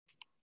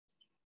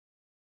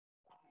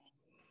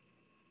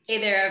Hey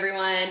there,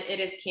 everyone. It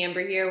is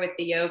Camber here with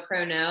the Yo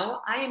Pro No.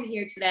 I am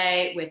here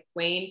today with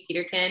Dwayne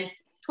Peterkin,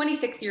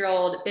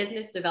 26-year-old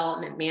business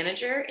development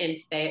manager in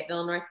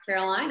Fayetteville, North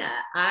Carolina.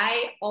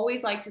 I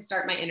always like to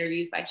start my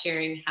interviews by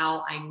sharing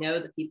how I know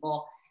the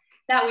people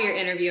that we are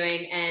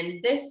interviewing.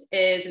 And this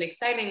is an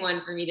exciting one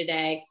for me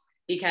today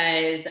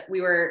because we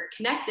were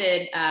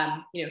connected,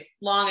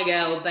 long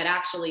ago, but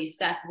actually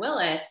Seth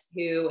Willis,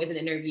 who is an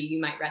interview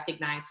you might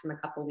recognize from a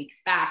couple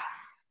weeks back,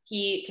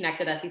 he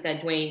connected us. He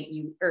said,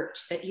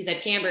 he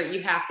said, Camber,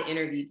 you have to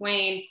interview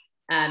Dwayne.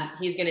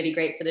 He's going to be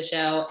great for the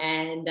show.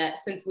 And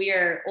since we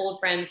are old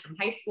friends from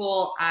high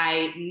school,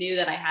 I knew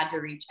that I had to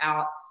reach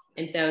out.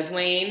 And so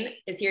Dwayne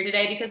is here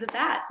today because of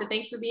that. So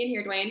thanks for being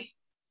here, Dwayne.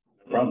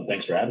 No problem.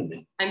 Thanks for having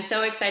me. I'm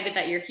so excited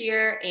that you're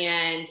here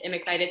and I'm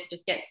excited to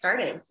just get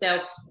started.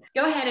 So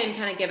go ahead and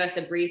kind of give us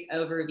a brief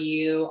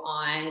overview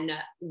on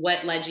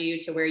what led you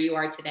to where you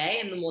are today,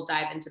 and then we'll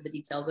dive into the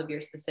details of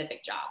your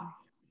specific job.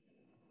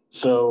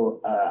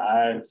 So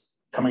I,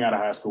 coming out of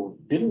high school,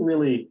 didn't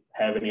really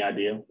have any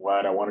idea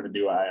what I wanted to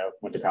do. I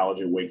went to college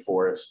at Wake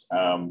Forest,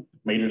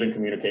 majored in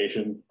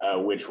communication,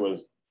 which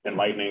was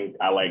enlightening.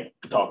 I like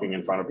talking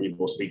in front of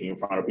people, speaking in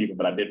front of people,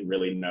 but I didn't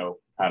really know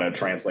how to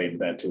translate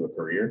that to a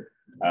career.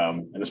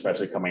 And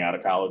especially coming out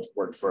of college,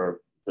 worked for a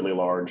really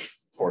large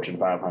Fortune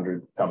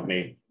 500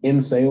 company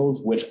in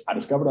sales, which I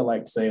discovered I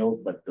liked sales,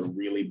 but the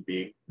really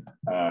big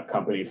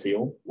company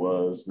feel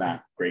was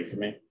not great for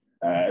me.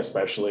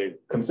 Especially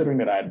considering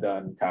that I'd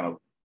done kind of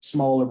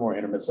smaller, more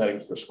intimate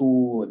settings for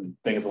school and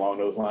things along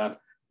those lines.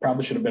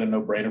 Probably should have been a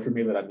no-brainer for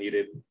me that I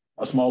needed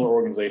a smaller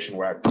organization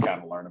where I could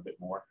kind of learn a bit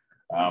more.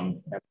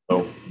 And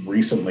so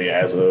recently,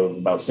 as of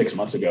about 6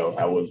 months ago,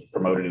 I was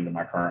promoted into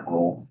my current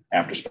role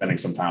after spending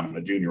some time in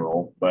a junior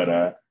role. But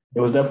it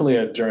was definitely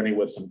a journey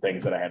with some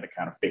things that I had to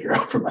kind of figure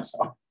out for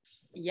myself.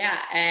 Yeah,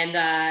 and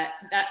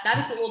that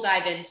is what we'll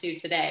dive into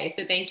today.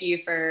 So thank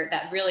you for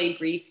that really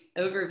brief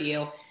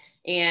overview.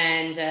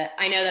 And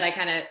I know that I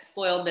kind of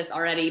spoiled this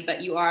already,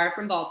 but you are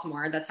from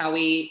Baltimore. That's how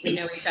we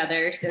know each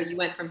other. So you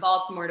went from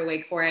Baltimore to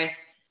Wake Forest.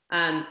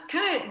 Kind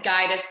of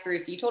guide us through.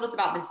 So you told us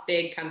about this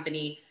big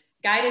company.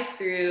 Guide us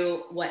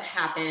through what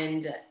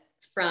happened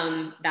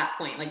from that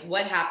point. Like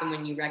what happened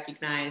when you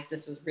recognized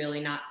this was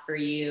really not for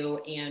you,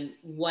 and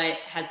what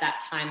has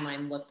that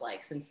timeline looked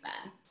like since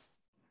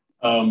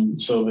then?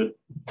 So the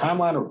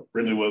timeline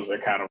originally was a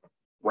kind of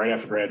right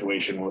after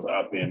graduation was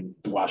up in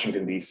the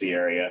Washington, D.C.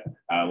 area,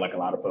 like a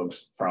lot of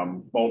folks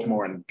from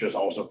Baltimore and just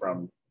also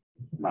from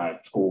my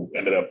school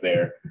ended up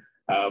there.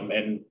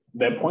 And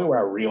that point where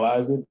I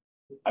realized it,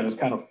 I just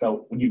kind of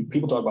felt when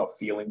people talk about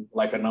feeling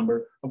like a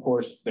number, of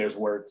course, there's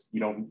work.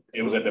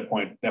 It was at that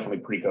point, definitely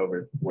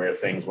pre-COVID, where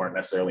things weren't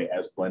necessarily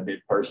as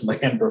blended personally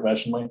and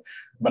professionally.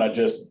 But I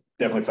just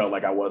definitely felt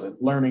like I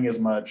wasn't learning as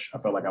much. I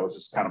felt like I was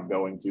just kind of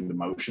going through the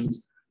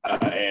motions.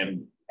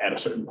 And at a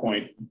certain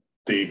point,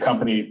 the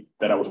company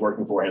that I was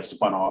working for had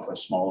spun off a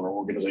smaller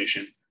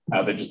organization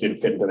that just didn't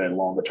fit into that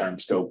longer term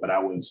scope. But I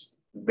was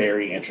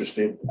very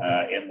interested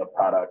in the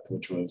product,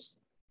 which was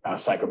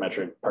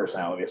psychometric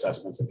personality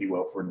assessments, if you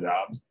will, for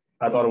jobs.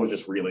 I thought it was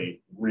just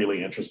really,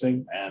 really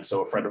interesting. And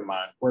so a friend of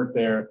mine worked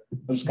there.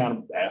 I just kind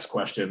of asked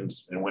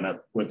questions and went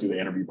through the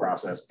interview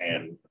process.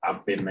 And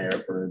I've been there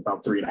for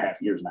about 3.5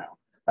 years now.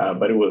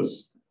 But it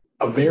was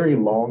a very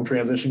long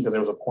transition because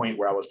there was a point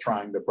where I was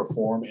trying to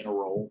perform in a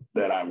role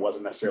that I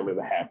wasn't necessarily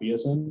the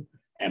happiest in,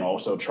 and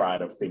also try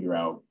to figure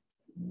out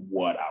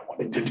what I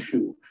wanted to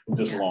do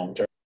just long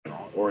term,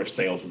 or if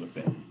sales was a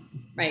fit.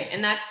 Right.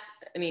 And that's,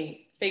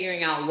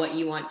 figuring out what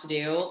you want to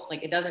do.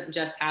 Like it doesn't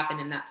just happen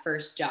in that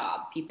first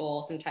job.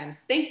 People sometimes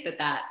think that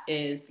that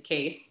is the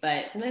case,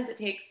 but sometimes it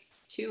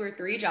takes 2 or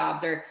 3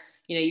 jobs. Or,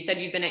 you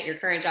said you've been at your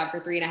current job for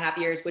 3.5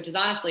 years, which is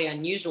honestly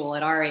unusual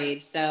at our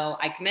age. So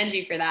I commend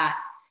you for that.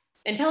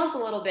 And tell us a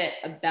little bit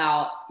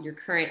about your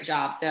current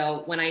job.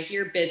 So when I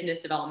hear business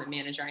development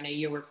manager, I know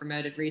you were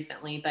promoted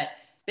recently, but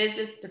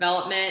business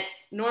development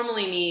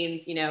normally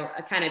means,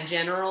 a kind of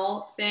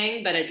general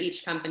thing, but at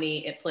each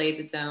company, it plays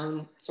its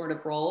own sort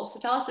of role. So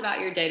tell us about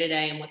your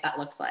day-to-day and what that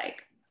looks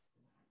like.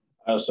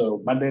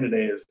 So my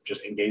day-to-day is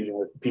just engaging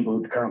with people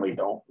who currently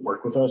don't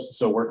work with us.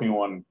 So working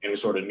on any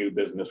sort of new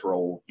business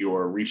role,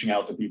 you're reaching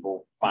out to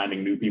people,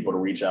 finding new people to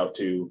reach out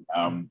to,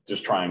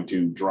 just trying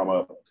to drum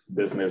up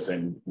business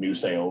and new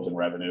sales and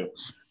revenue.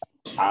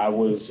 I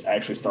was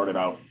actually started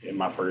out in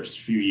my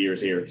first few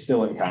years here,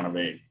 still in kind of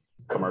a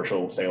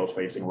commercial sales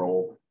facing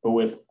role, but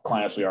with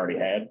clients we already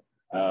had.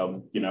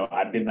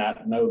 I did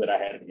not know that I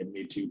had it in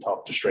me to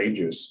talk to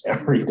strangers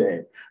every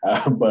day,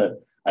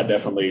 but I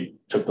definitely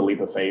took the leap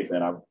of faith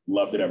and I've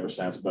loved it ever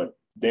since. But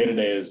day to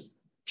day has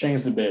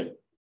changed a bit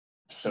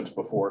since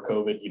before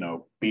COVID,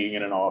 being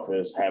in an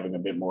office, having a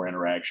bit more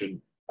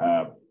interaction.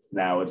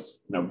 Now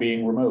it's,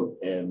 being remote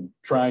and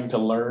trying to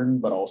learn,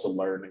 but also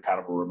learn in kind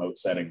of a remote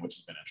setting, which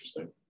has been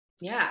interesting.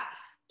 Yeah.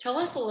 Tell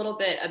us a little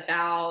bit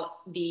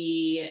about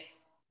the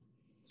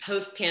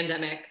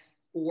post-pandemic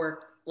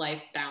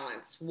work-life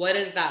balance. What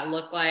does that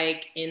look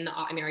like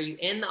are you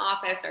in the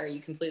office? Or are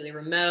you completely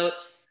remote?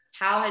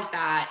 how has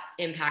that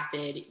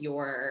impacted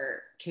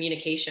your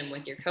communication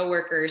with your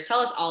coworkers? Tell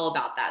us all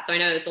about that. So I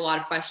know it's a lot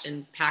of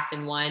questions packed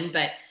in one,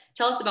 but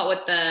tell us about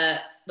what the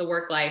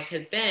work life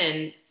has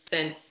been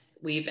since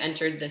we've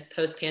entered this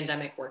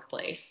post-pandemic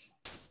workplace.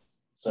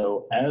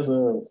 So as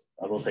of,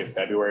 I will say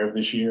February of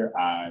this year,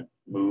 I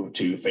moved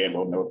to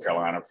Fayetteville, North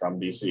Carolina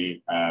from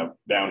DC,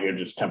 down here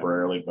just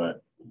temporarily,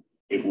 but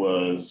it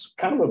was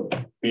kind of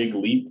a big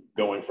leap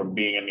going from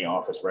being in the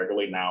office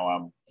regularly. Now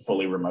I'm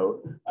fully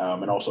remote,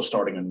 and also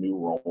starting a new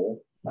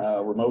role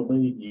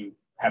remotely. You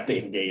have to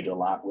engage a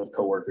lot with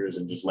coworkers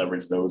and just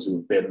leverage those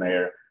who've been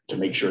there to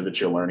make sure that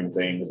you're learning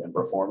things and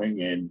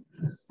performing. And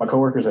my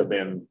coworkers have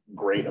been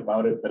great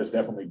about it, but it's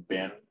definitely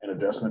been an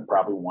adjustment.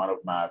 Probably one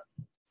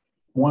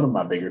of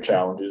my bigger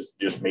challenges,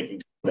 just making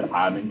sure that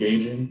I'm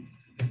engaging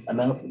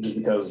enough, just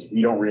because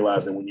you don't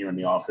realize that when you're in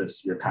the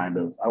office, you're kind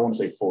of, I don't want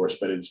to say forced,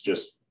 but it's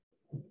just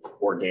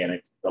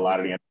organic. A lot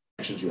of the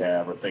interactions you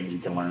have are things you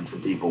can learn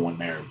from people when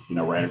they're,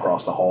 right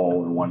across the hall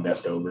or one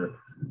desk over.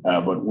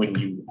 But when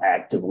you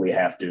actively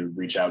have to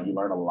reach out, you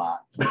learn a lot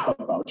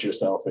about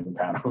yourself and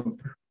kind of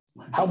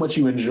how much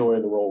you enjoy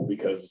the role,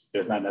 because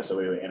there's not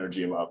necessarily the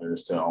energy of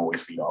others to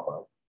always feed off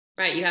of.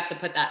 Right. You have to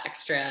put that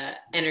extra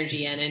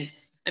energy in. And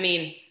I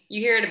mean,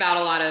 you hear it about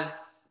a lot of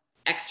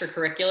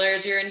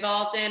extracurriculars you're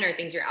involved in, or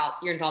things you're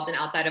involved in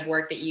outside of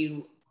work, that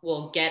you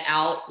will get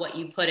out what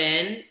you put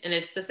in. And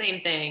it's the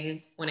same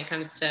thing when it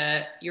comes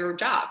to your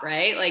job,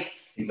 right? Like,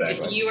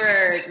 exactly. If you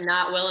are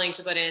not willing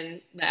to put in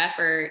the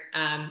effort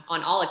on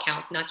all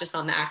accounts, not just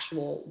on the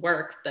actual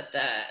work, but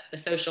the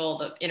social,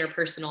 the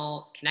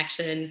interpersonal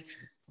connections,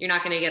 you're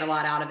not going to get a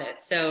lot out of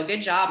it. So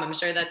good job. I'm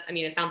sure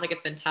it sounds like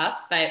it's been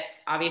tough, but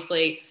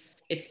obviously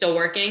it's still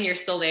working. You're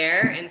still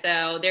there. And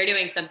so they're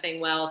doing something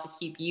well to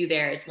keep you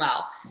there as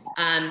well.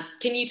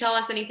 Can you tell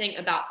us anything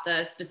about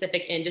the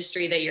specific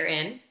industry that you're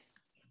in?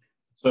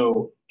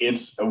 So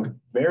it's a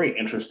very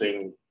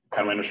interesting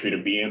kind of industry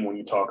to be in when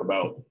you talk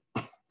about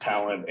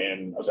talent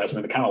and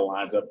assessment. It kind of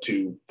lines up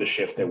to the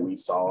shift that we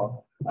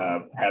saw,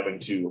 having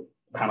to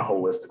kind of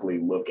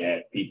holistically look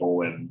at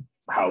people and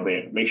how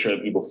they make sure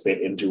that people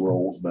fit into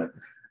roles, but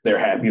they're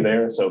happy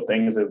there. So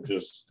things have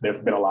there's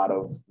been a lot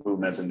of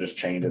movements and just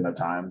change in the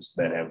times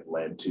that have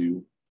led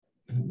to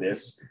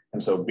this.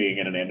 And so being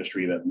in an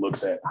industry that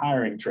looks at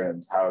hiring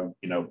trends, how,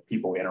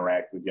 people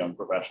interact with young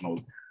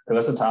professionals,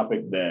 because that's a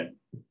topic that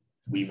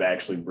we've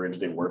actually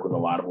bridged and work with a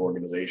lot of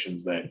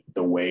organizations, that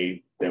the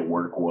way that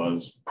work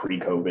was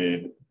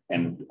pre-COVID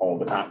and all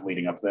the time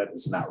leading up to that,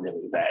 it's not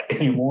really that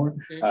anymore.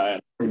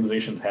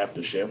 Organizations have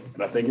to shift.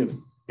 And I think it's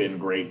been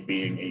great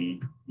being a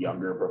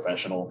younger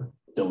professional,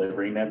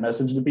 delivering that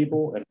message to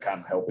people and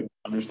kind of helping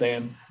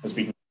understand and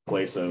speaking from a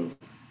place of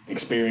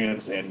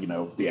experience and,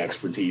 the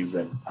expertise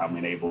that I'm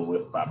enabled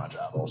with by my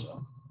job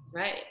also.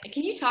 Right. And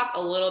can you talk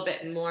a little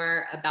bit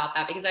more about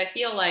that? Because I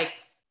feel like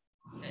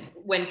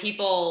when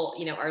people,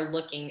 are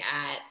looking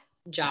at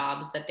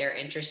jobs that they're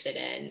interested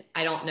in,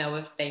 I don't know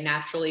if they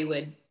naturally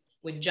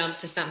would jump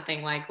to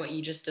something like what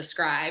you just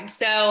described.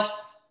 So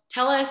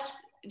tell us,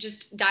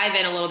 just dive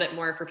in a little bit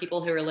more for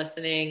people who are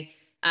listening.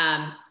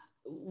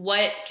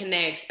 What can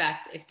they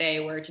expect if they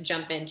were to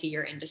jump into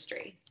your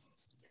industry?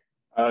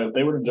 If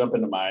they were to jump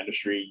into my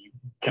industry, you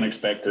can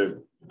expect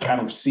to kind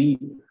of see,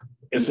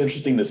 it's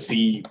interesting to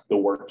see the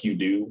work you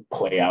do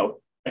play out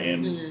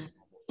in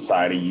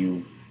society.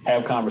 You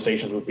have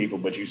conversations with people,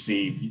 but we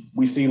see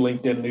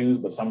LinkedIn news,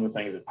 but some of the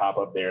things that pop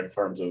up there in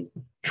terms of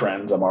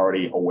trends, I'm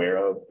already aware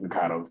of and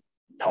kind of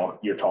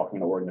you're talking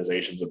to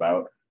organizations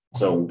about.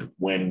 So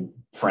when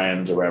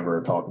friends or whoever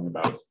are talking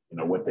about,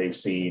 what they've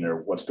seen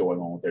or what's going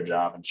on with their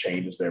job and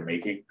changes they're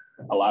making,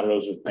 a lot of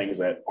those are things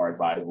that are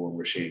advisable, and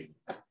we're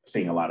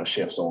seeing a lot of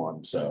shifts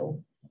on.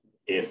 So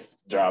if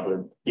jobs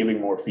are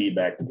giving more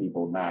feedback to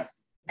people, not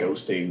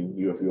ghosting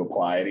you if you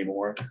apply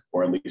anymore,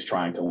 or at least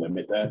trying to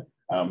limit that,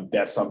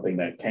 that's something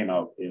that came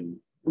out in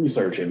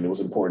research, and it was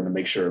important to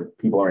make sure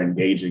people are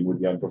engaging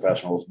with young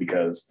professionals,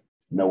 because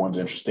no one's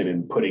interested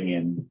in putting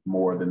in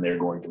more than they're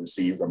going to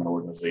receive from an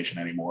organization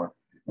anymore.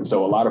 And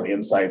so a lot of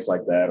insights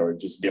like that, or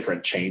just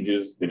different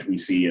changes that we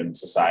see in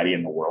society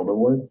and the world of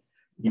work,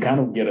 you kind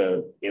of get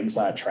an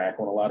inside track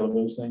on a lot of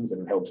those things,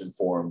 and it helps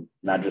inform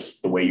not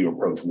just the way you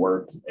approach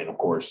work and, of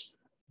course,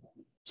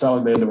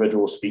 selling the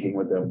individual, speaking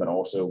with them, but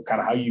also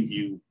kind of how you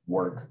view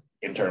work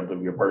in terms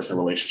of your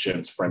personal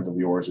relationships, friends of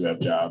yours who have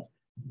jobs.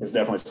 It's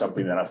definitely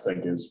something that I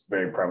think is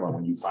very prevalent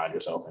when you find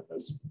yourself in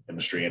this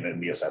industry and in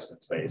the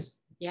assessment space.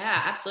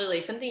 Yeah, absolutely.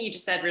 Something you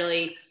just said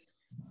really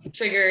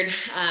triggered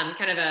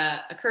kind of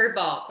a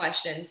curveball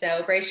question.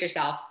 So brace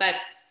yourself. But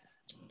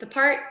the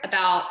part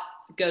about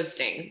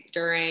ghosting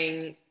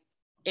during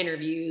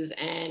interviews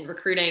and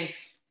recruiting,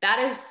 that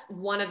is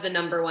one of the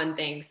number one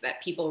things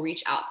that people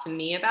reach out to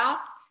me about.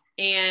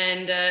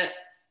 And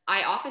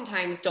I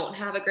oftentimes don't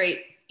have a great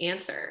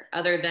answer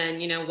other than,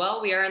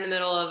 well, we are in the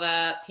middle of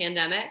a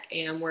pandemic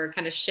and we're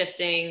kind of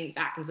shifting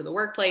back into the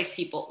workplace.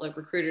 People, like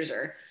recruiters,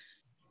 are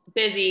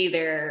busy,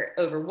 they're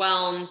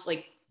overwhelmed.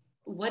 Like,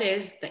 what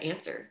is the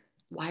answer?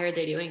 Why are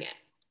they doing it?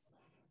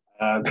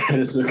 That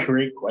is a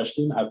great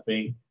question. I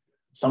think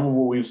some of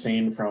what we've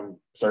seen from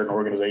certain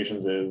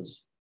organizations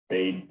is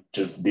they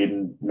just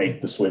didn't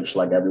make the switch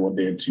like everyone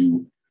did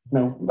to,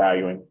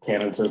 valuing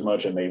candidates as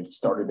much, and they've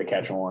started to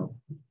catch on.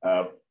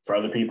 For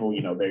other people,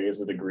 there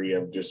is a degree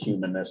of just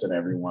humanness in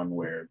everyone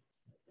where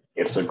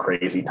it's a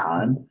crazy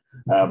time.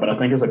 But I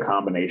think it's a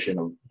combination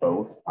of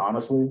both,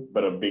 honestly.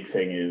 But a big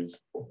thing is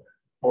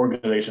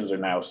organizations are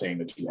now saying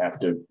that you have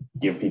to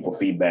give people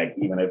feedback,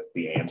 even if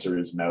the answer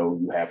is no.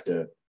 You have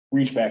to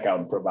reach back out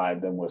and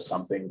provide them with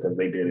something because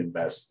they did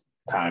invest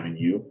time in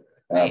you.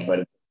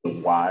 But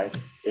why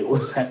it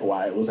was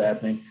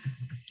happening.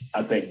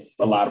 I think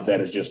a lot of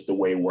that is just the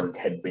way work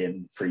had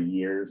been for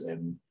years,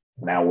 and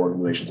now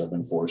organizations have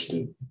been forced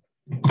to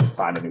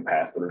find a new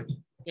path through.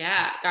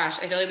 Yeah, gosh,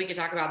 I feel like we could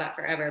talk about that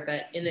forever,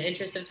 but in the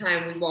interest of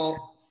time, we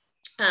won't.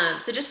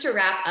 So just to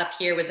wrap up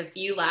here with a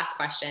few last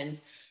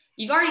questions,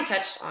 you've already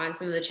touched on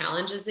some of the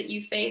challenges that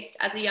you faced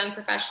as a young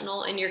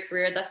professional in your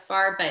career thus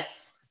far, but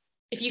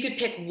if you could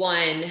pick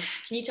one,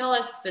 can you tell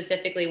us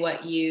specifically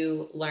what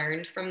you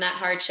learned from that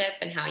hardship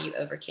and how you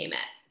overcame it?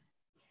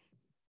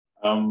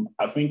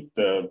 I think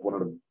one of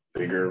the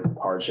bigger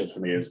hardships for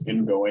me is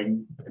in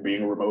going and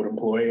being a remote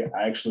employee.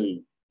 I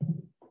actually,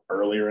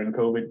 earlier in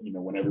COVID,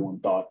 when everyone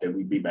thought that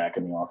we'd be back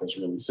in the office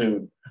really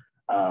soon,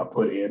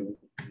 put in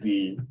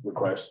the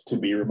request to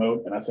be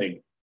remote. And I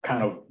think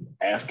kind of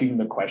asking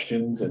the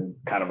questions and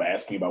kind of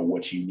asking about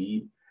what you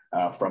need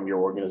from your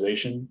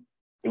organization,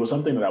 it was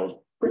something that I was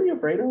pretty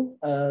afraid of,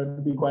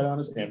 to be quite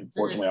honest. And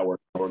fortunately, I work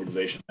in an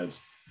organization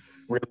that's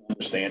really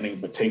understanding,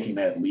 but taking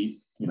that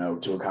leap,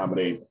 to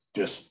accommodate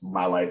just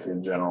my life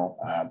in general.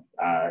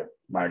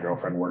 My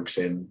girlfriend works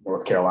in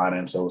North Carolina,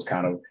 and so it was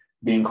kind of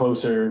being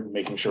closer,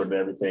 making sure that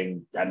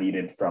everything I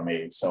needed from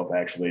a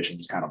self-actualization,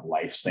 just kind of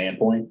life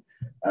standpoint,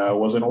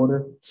 was in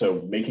order.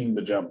 So making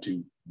the jump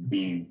to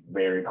be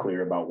very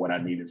clear about what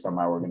I needed from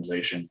my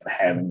organization,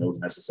 having those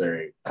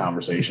necessary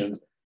conversations,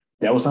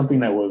 that was something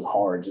that was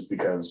hard just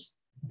because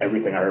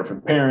everything I heard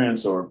from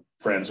parents or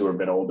friends who are a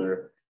bit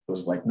older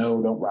was like,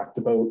 no, don't rock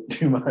the boat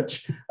too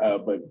much.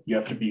 But you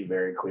have to be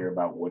very clear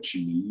about what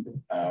you need,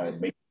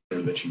 make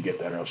sure that you get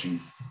that, or else you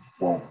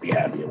won't be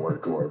happy at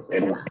work or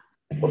it won't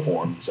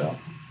perform. So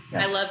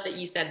yeah. I love that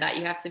you said that.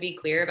 You have to be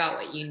clear about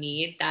what you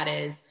need. That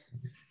is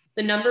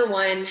the number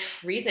one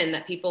reason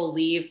that people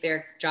leave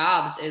their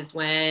jobs, is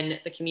when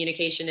the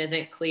communication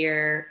isn't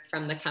clear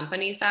from the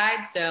company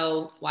side.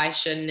 So why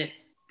shouldn't it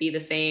be the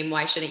same?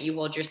 Why shouldn't you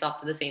hold yourself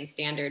to the same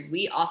standard?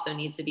 We also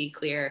need to be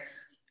clear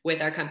with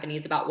our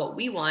companies about what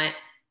we want.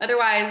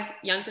 Otherwise,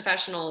 young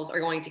professionals are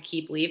going to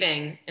keep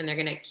leaving and they're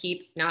going to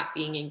keep not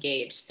being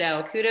engaged.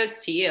 So kudos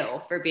to you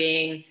for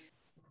being,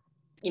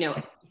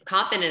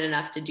 confident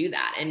enough to do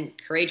that and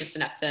courageous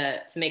enough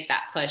to make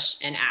that push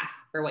and ask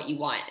for what you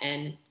want.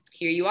 And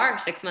here you are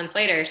 6 months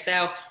later.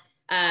 So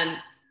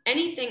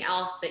anything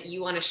else that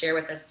you want to share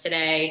with us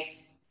today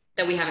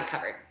that we haven't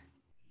covered?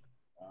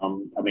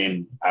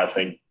 I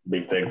think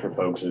big thing for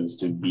folks is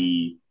to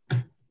be,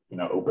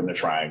 open to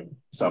trying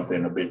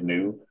something a bit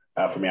new.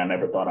 For me, I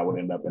never thought I would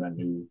end up in a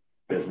new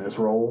business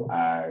role.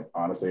 I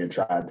honestly had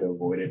tried to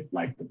avoid it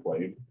like the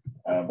plague,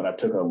 but I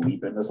took a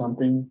leap into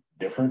something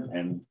different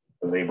and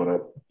was able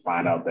to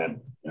find out that,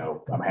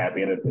 I'm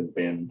happy in it. It's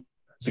been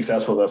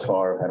successful thus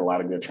far. Had a lot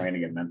of good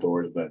training and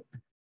mentors, but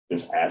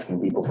just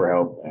asking people for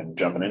help and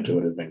jumping into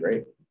it has been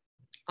great.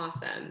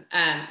 Awesome.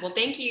 Well,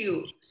 thank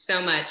you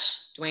so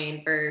much,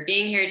 Dwayne, for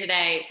being here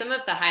today. Some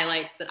of the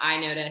highlights that I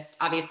noticed,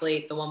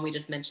 obviously the one we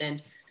just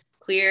mentioned,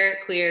 clear.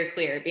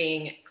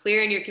 Being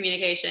clear in your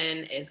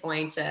communication is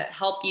going to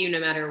help you no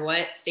matter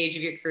what stage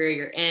of your career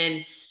you're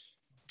in.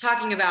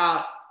 Talking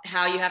about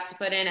how you have to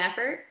put in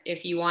effort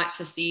if you want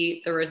to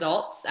see the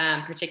results,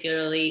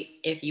 particularly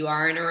if you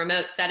are in a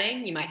remote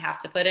setting, you might have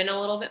to put in a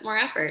little bit more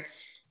effort.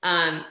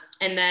 And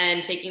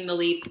then taking the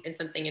leap in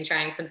something and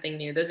trying something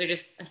new. Those are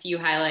just a few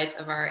highlights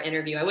of our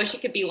interview. I wish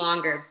it could be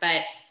longer,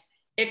 but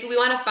if we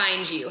want to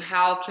find you,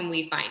 how can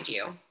we find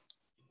you?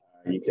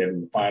 You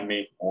can find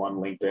me on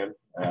LinkedIn,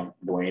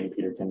 Dwayne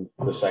Peterkin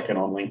II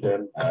on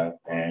LinkedIn,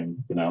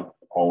 and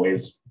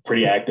always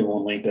pretty active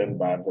on LinkedIn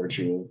by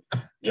virtue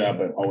of job,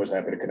 but always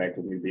happy to connect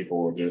with new people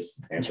or just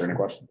answer any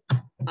questions.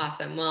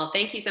 Awesome. Well,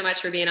 thank you so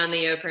much for being on the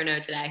Yo Pro Know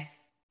today.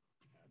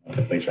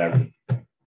 Thanks for having me.